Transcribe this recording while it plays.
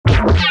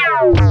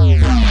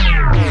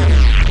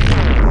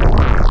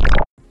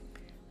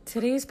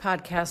Today's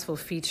podcast will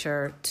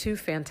feature two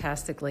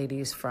fantastic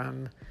ladies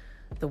from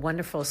the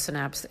wonderful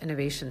Synapse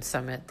Innovation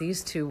Summit.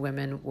 These two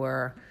women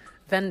were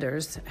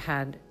vendors,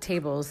 had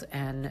tables,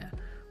 and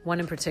one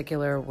in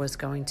particular was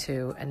going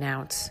to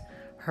announce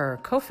her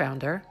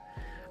co-founder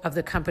of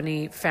the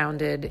company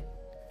founded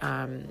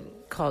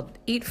called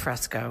Eat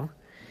Fresco.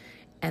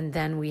 And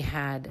then we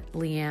had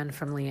Leanne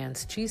from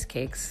Leanne's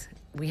Cheesecakes.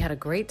 We had a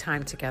great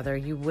time together.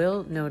 You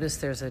will notice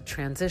there's a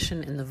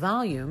transition in the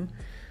volume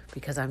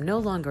because I'm no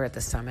longer at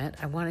the summit.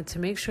 I wanted to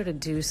make sure to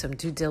do some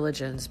due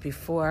diligence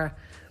before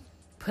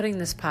putting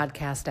this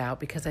podcast out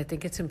because I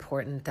think it's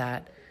important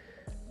that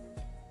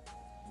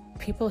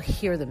people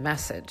hear the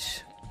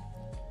message,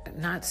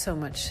 not so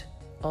much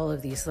all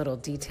of these little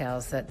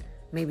details that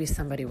maybe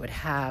somebody would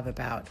have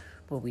about,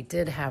 well, we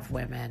did have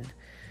women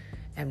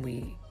and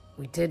we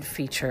did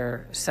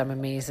feature some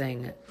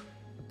amazing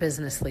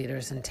business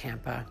leaders in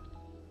Tampa.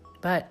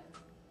 But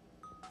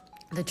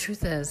the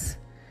truth is,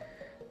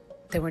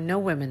 there were no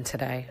women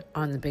today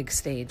on the big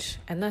stage,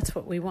 and that's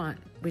what we want.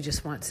 We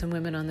just want some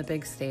women on the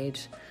big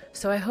stage.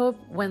 So I hope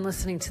when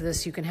listening to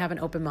this, you can have an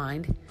open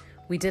mind.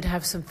 We did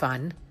have some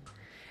fun,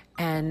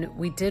 and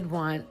we did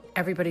want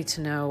everybody to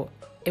know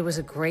it was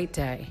a great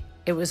day.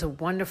 It was a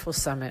wonderful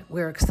summit.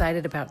 We're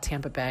excited about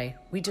Tampa Bay.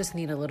 We just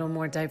need a little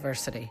more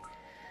diversity.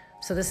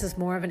 So this is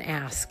more of an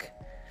ask.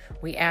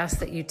 We ask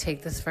that you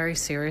take this very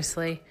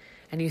seriously,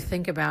 and you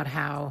think about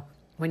how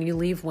when you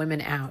leave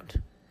women out,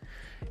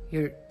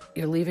 you're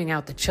leaving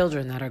out the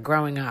children that are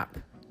growing up,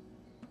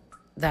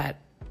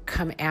 that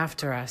come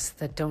after us,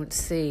 that don't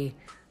see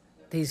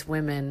these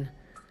women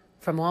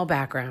from all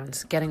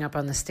backgrounds getting up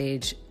on the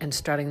stage and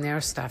strutting their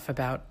stuff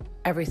about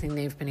everything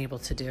they've been able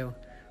to do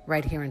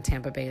right here in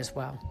Tampa Bay as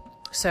well.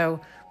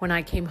 So when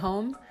I came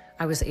home,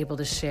 I was able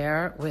to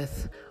share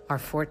with our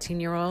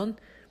 14-year-old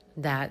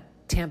that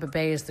Tampa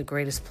Bay is the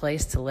greatest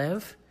place to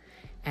live,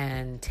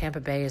 and Tampa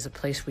Bay is a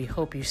place we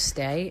hope you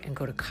stay and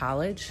go to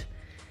college.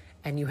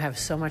 And you have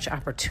so much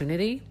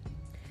opportunity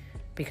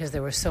because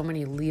there were so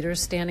many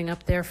leaders standing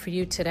up there for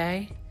you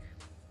today.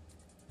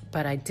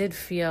 But I did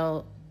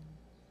feel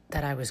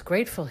that I was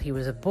grateful he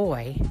was a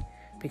boy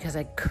because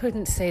I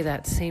couldn't say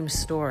that same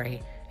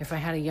story if I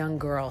had a young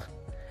girl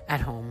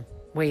at home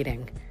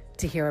waiting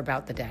to hear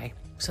about the day.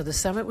 So the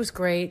summit was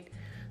great.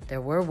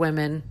 There were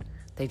women.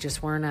 They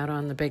just weren't out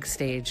on the big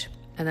stage.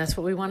 And that's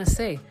what we want to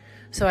see.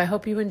 So I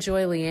hope you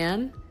enjoy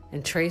Leanne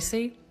and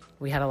Tracy.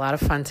 We had a lot of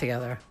fun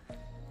together.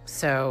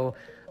 So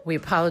we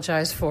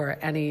apologize for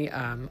any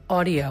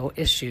audio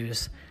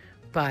issues,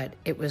 but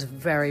it was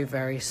very,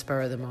 very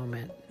spur of the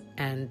moment.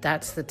 And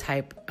that's the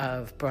type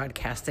of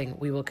broadcasting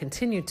we will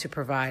continue to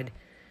provide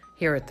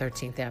here at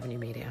 13th Avenue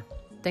Media.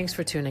 Thanks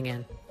for tuning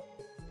in.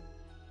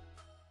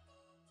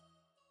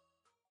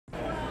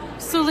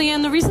 So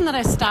Leanne, the reason that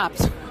I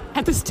stopped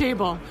at this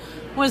table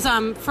was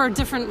for a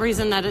different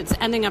reason that it's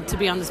ending up to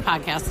be on this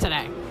podcast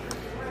today.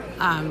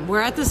 We're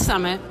at the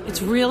summit.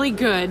 It's really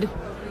good.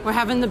 We're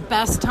having the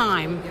best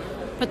time.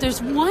 But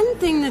there's one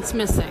thing that's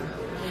missing.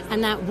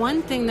 And that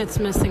one thing that's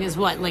missing is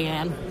what,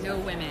 Leanne? No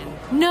women.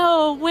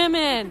 No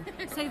women.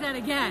 Say that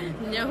again.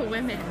 No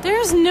women.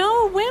 There's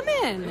no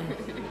women.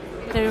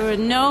 There were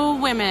no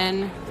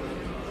women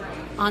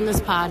on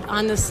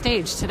this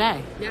stage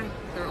today. Yeah,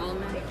 they're all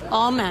men.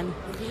 All men.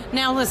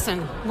 Now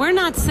listen, we're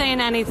not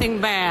saying anything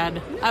bad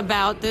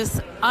about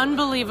this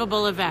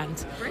unbelievable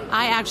event.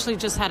 I actually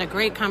just had a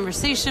great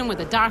conversation with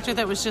a doctor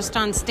that was just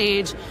on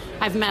stage.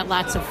 I've met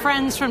lots of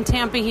friends from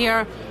Tampa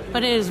here,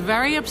 but it is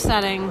very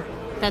upsetting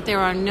that there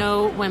are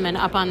no women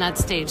up on that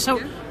stage. So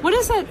what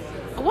does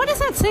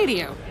that say to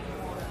you?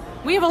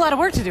 We have a lot of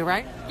work to do,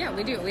 right? Yeah,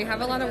 we do. We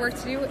have a lot of work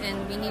to do,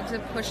 and we need to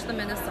push the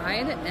men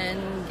aside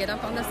and get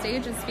up on the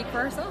stage and speak for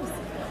ourselves.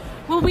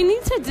 Well, we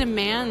need to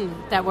demand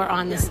that we're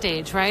on the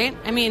stage, right?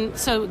 I mean,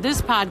 so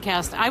this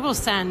podcast, I will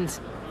send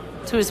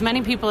to as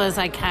many people as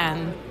I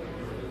can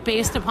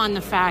based upon the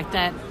fact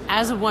that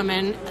as a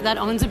woman that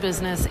owns a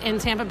business in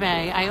Tampa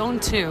Bay, I own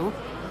two,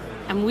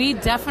 and we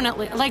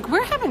definitely,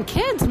 we're having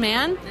kids,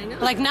 man. I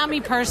know. Not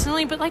me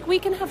personally, but we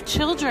can have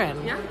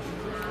children. Yeah.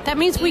 That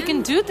means we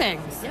can do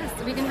things.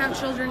 Yes, we can have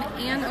children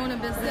and own a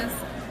business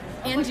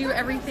and do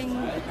everything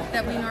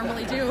that we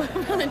normally do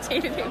on a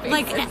day-to-day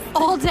basis.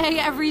 All day,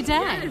 every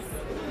day. Yes.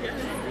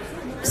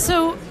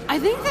 So I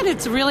think that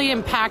it's really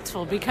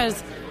impactful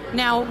because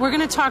now we're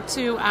going to talk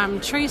to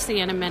Tracy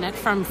in a minute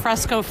from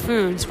Fresco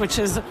Foods, which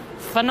is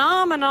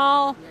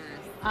phenomenal.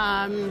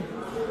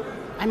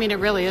 It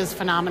really is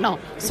phenomenal.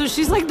 So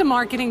she's like the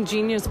marketing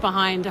genius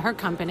behind her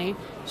company.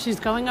 She's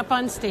going up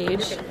on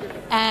stage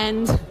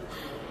and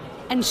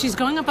she's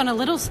going up on a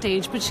little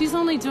stage, but she's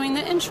only doing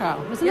the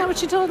intro. Isn't that what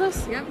she told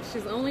us? Yep,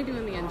 she's only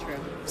doing the intro.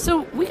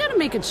 So we got to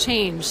make a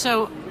change.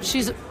 So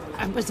she's,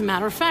 as a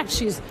matter of fact,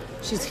 she's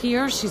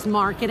here, she's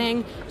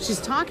marketing,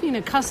 she's talking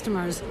to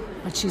customers,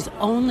 but she's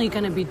only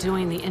going to be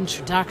doing the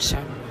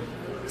introduction.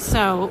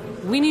 So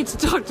we need to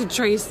talk to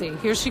Tracy.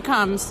 Here she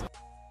comes.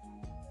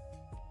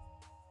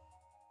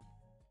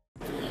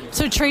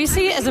 So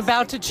Tracy is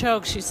about to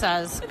choke, she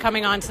says,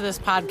 coming onto this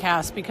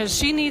podcast because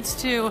she needs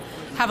to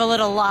have a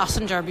little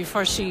lozenge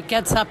before she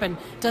gets up and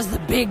does the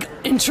big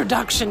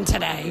introduction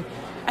today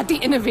at the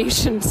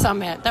Innovation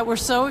Summit that we're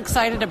so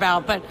excited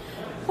about. But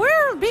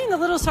we're being a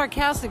little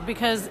sarcastic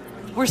because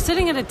we're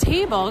sitting at a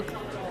table.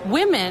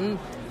 Women,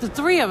 the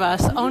three of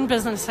us, own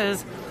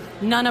businesses.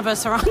 None of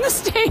us are on the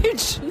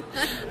stage.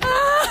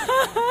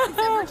 Except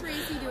for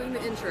Tracy doing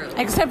the intro.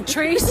 Except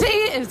Tracy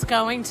is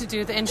going to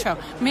do the intro.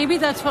 Maybe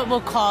that's what we'll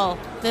call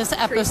this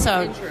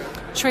episode.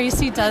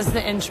 Tracy does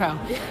the intro.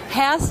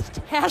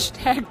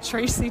 Hashtag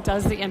Tracy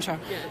does the intro.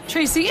 Yes.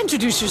 Tracy,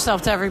 introduce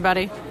yourself to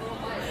everybody.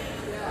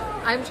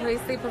 I'm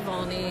Tracy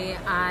Pavolny.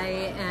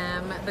 I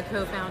am the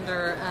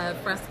co-founder of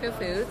Fresco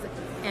Foods,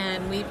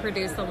 and we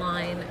produce a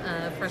line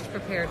of fresh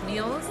prepared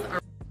meals.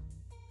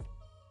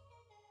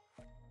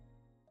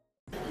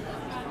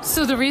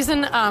 So the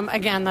reason,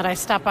 again, that I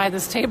stopped by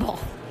this table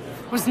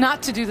was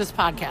not to do this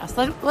podcast.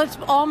 Let's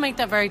all make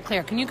that very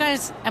clear. Can you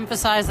guys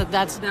emphasize that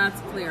that's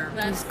clear?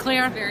 That's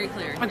clear? Very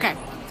clear. Okay.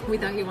 We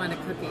thought you wanted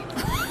a cookie.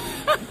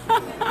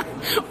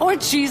 Or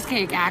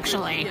cheesecake,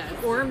 actually.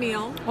 Yes. Or a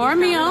meal. Or a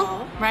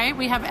meal, right?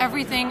 We have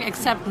everything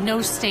except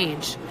no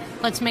stage.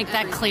 Let's make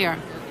that clear.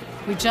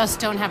 We just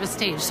don't have a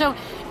stage. So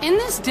in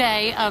this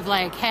day of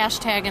like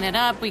hashtagging it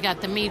up, we got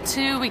the Me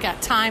Too, we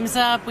got Time's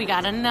Up, we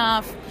got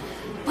enough.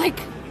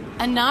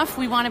 Enough,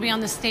 we want to be on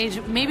the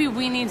stage. Maybe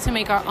we need to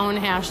make our own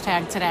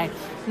hashtag today.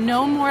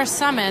 No more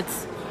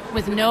summits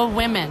with no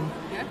women.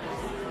 Yeah.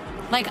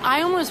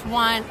 I almost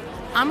want,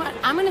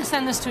 I'm going to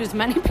send this to as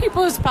many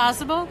people as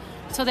possible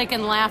so they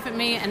can laugh at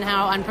me and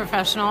how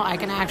unprofessional I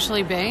can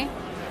actually be.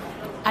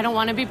 I don't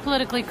want to be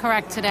politically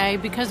correct today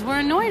because we're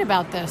annoyed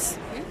about this.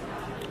 Yeah.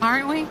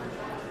 Aren't we?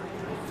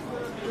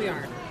 We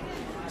are.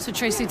 So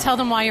Tracy, tell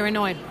them why you're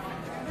annoyed.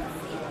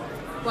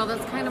 Well,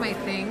 that's kind of my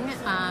thing.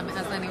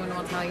 As anyone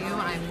will tell you,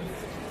 I'm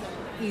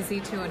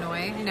easy to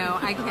annoy. No,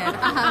 I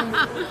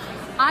kid.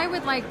 I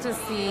would like to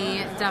see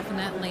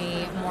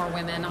definitely more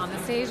women on the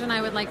stage, and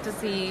I would like to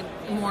see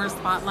more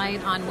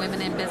spotlight on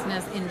women in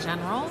business in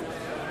general.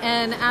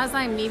 And as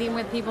I'm meeting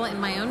with people in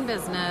my own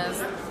business,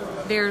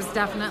 there's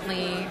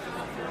definitely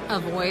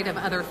a void of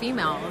other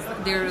females.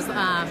 There's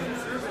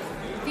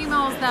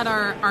females that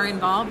are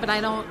involved, but I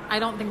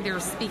don't think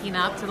they're speaking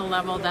up to the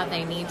level that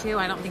they need to.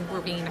 I don't think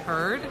we're being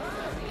heard.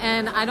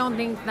 And I don't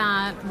think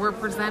that we're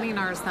presenting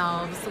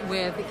ourselves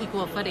with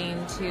equal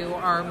footing to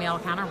our male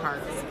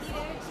counterparts.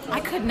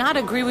 I could not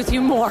agree with you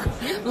more.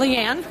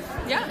 Leanne?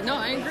 Yeah, no,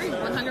 I agree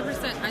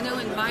 100%. I know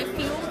in my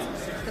field,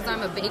 because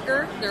I'm a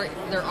baker,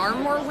 there are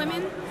more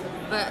women,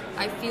 but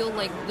I feel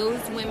like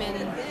those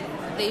women,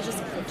 they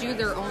just do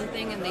their own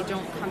thing and they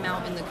don't come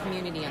out in the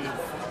community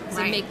enough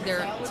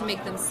to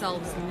make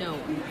themselves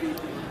known.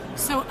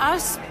 So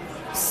us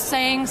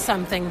saying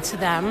something to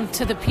them,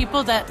 to the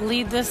people that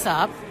lead this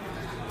up,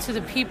 to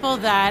people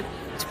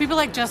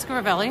like Jessica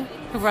Ravelli,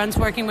 who runs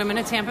Working Women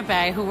at Tampa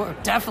Bay, who are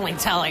definitely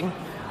telling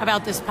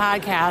about this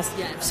podcast.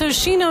 Yes. So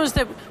she knows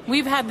that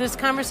we've had this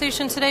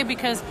conversation today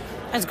because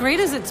as great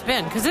as it's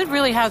been, because it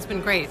really has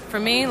been great. For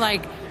me,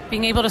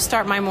 being able to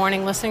start my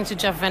morning listening to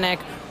Jeff Vinnick,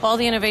 all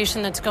the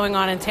innovation that's going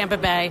on in Tampa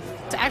Bay,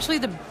 it's actually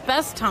the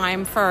best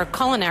time for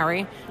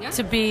culinary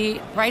to be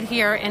right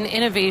here in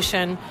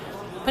innovation.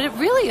 But it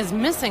really is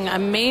missing a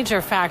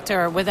major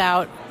factor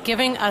without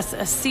giving us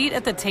a seat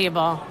at the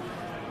table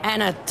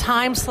and a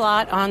time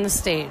slot on the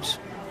stage.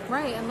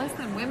 Right, and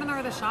listen, women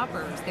are the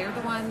shoppers. They're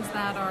the ones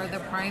that are the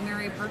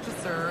primary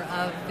purchaser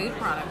of food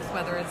products,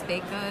 whether it's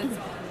baked goods,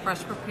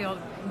 fresh prepared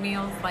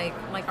meals like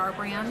our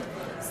brand.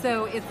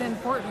 So it's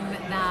important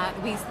that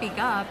we speak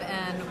up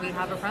and we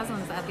have a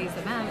presence at these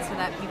events so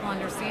that people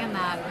understand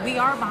that we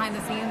are behind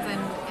the scenes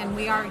and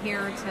we are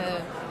here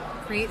to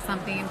create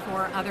something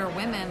for other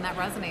women that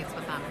resonates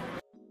with them.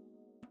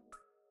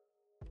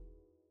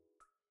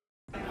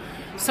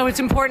 So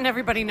it's important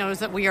everybody knows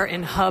that we are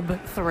in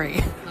Hub 3.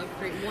 Hub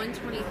 3,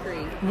 123.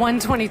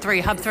 123,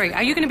 Hub 3.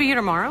 Are you going to be here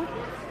tomorrow?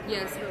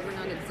 Yes, but we're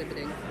not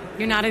exhibiting.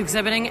 You're not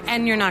exhibiting,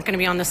 and you're not going to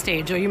be on the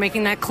stage. Are you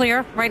making that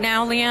clear right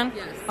now, Leanne?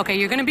 Yes. Okay,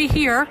 you're going to be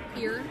here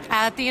Here.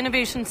 At the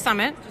Innovation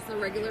Summit. Just a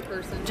regular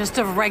person. Just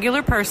a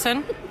regular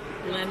person.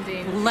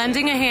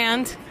 Lending a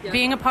hand, Yep.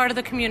 being a part of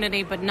the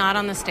community, but not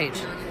on the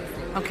stage. Not on the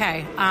stage.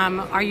 Okay.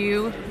 Are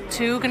you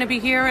two going to be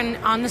here and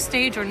on the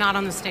stage or not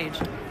on the stage?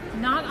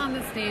 Not on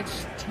the stage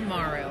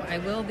tomorrow. I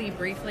will be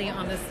briefly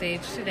on the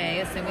stage today,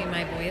 assuming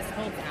my voice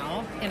holds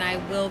out, and I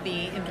will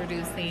be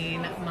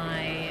introducing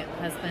my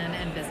husband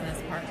and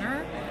business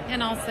partner,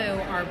 and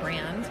also our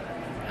brand.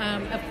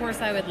 Of course,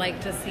 I would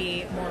like to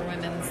see more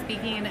women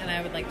speaking, and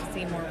I would like to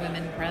see more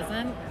women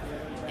present.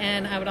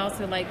 And I would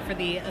also like for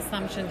the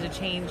assumption to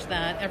change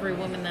that every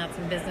woman that's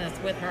in business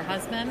with her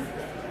husband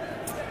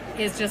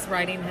is just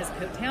riding his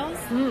coattails.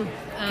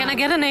 Can I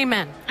get an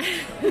amen?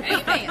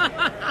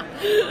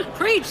 Amen.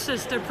 Preach,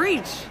 sister,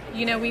 preach.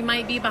 You know, we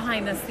might be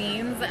behind the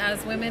scenes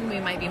as women. We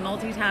might be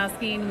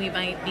multitasking. We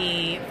might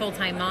be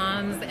full-time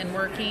moms and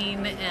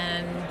working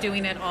and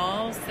doing it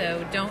all.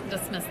 So don't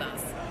dismiss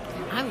us.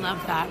 I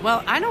love that.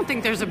 Well, I don't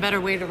think there's a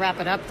better way to wrap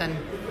it up than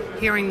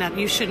hearing that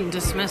you shouldn't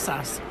dismiss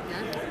us.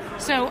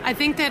 So I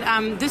think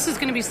that this is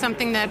going to be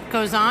something that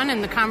goes on,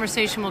 and the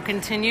conversation will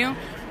continue.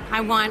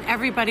 I want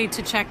everybody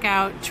to check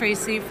out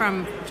Tracy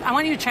from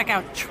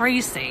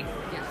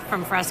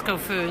Fresco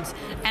Foods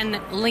and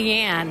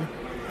Leanne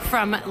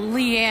from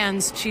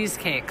Leanne's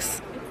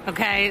Cheesecakes.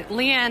 Okay,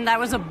 Leanne, that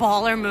was a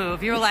baller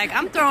move. You were like,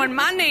 I'm throwing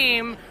my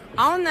name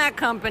on that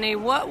company.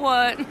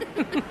 What?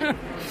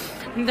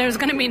 There's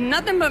going to be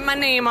nothing but my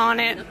name on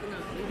it.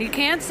 You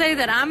can't say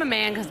that I'm a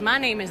man because my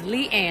name is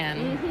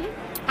Leanne.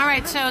 Mm-hmm. All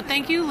right, so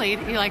thank you,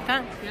 lady. You like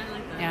that? Yeah, I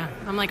like that. Yeah,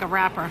 I'm like a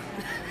rapper.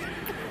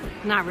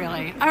 Not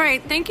really. All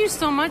right, thank you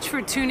so much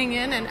for tuning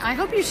in, and I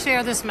hope you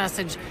share this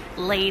message,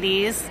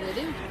 ladies. I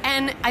do.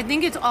 And I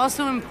think it's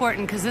also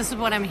important because this is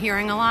what I'm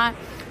hearing a lot.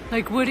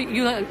 Like, what are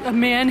you, a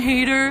man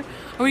hater?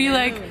 Or you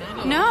I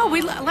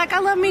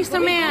love me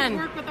some man. We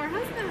both work with our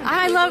husbands. We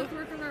both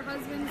work with our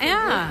husbands.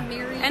 Yeah. We're both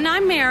married. And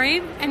I'm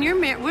married, and you're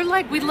married.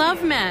 We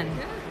love men.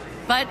 Yeah.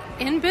 But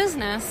in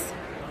business,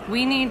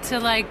 we need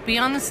to, be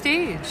on the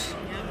stage.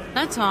 Yeah.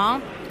 That's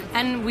all.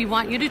 And we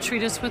want you to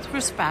treat us with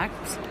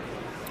respect.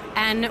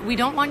 And we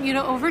don't want you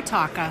to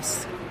overtalk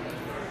us.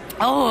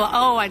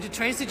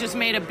 Tracy just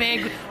made a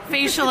big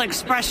facial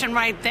expression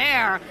right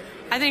there.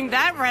 I think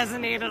that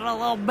resonated a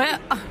little bit.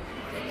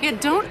 Yeah,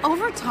 don't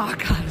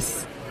overtalk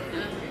us.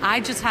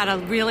 I just had to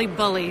really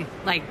bully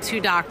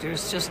 2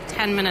 doctors just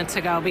 10 minutes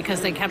ago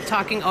because they kept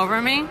talking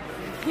over me.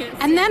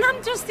 And then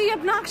I'm just the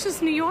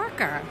obnoxious New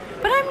Yorker.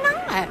 But I'm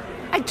not.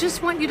 I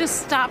just want you to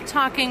stop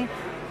talking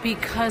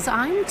because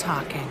I'm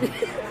talking.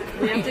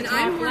 We have to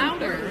talk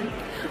louder.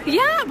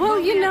 Yeah, well,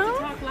 we have to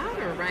talk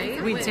louder,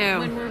 right? We do.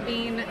 When we're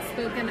being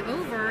spoken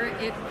over,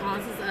 it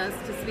causes us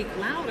to speak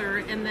louder,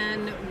 and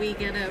then we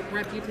get a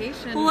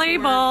reputation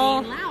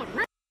label for being loud.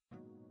 Right.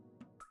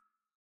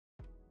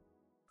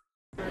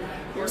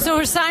 So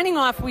we're signing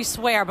off, we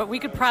swear, but we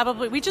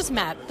just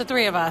met, the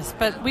 3 of us,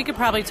 but we could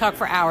probably talk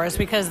for hours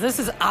because this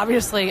is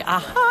obviously a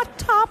hot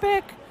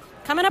topic.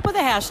 Coming up with a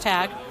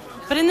hashtag.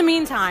 But in the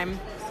meantime,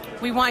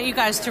 we want you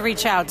guys to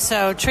reach out.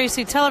 So,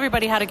 Tracy, tell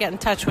everybody how to get in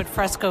touch with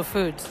Fresco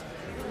Foods.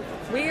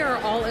 We are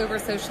all over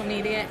social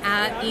media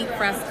at Eat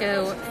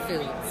Fresco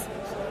Foods.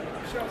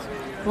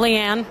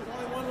 Leanne?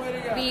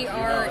 We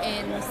are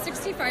in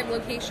 65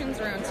 locations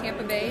around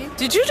Tampa Bay.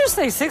 Did you just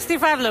say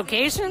 65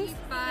 locations?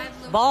 65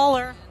 locations.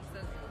 Baller.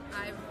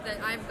 That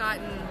I've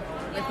gotten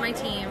with my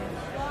team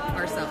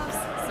ourselves.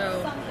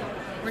 So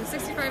we're in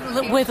 65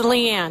 locations. With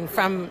Leanne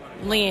from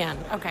Leanne.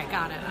 Okay,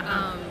 got it.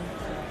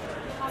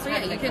 So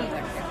yeah,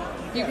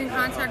 you can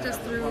contact us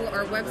through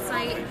our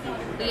website,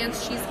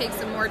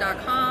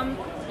 leannescheesecakesandmore.com.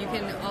 You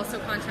can also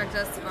contact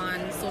us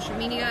on social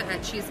media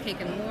at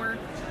Cheesecake and More.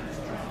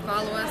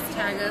 Follow us,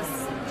 tag us,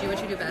 do what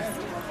you do best.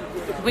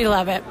 We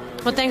love it.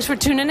 Well, thanks for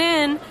tuning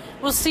in.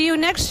 We'll see you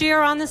next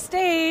year on the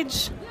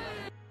stage.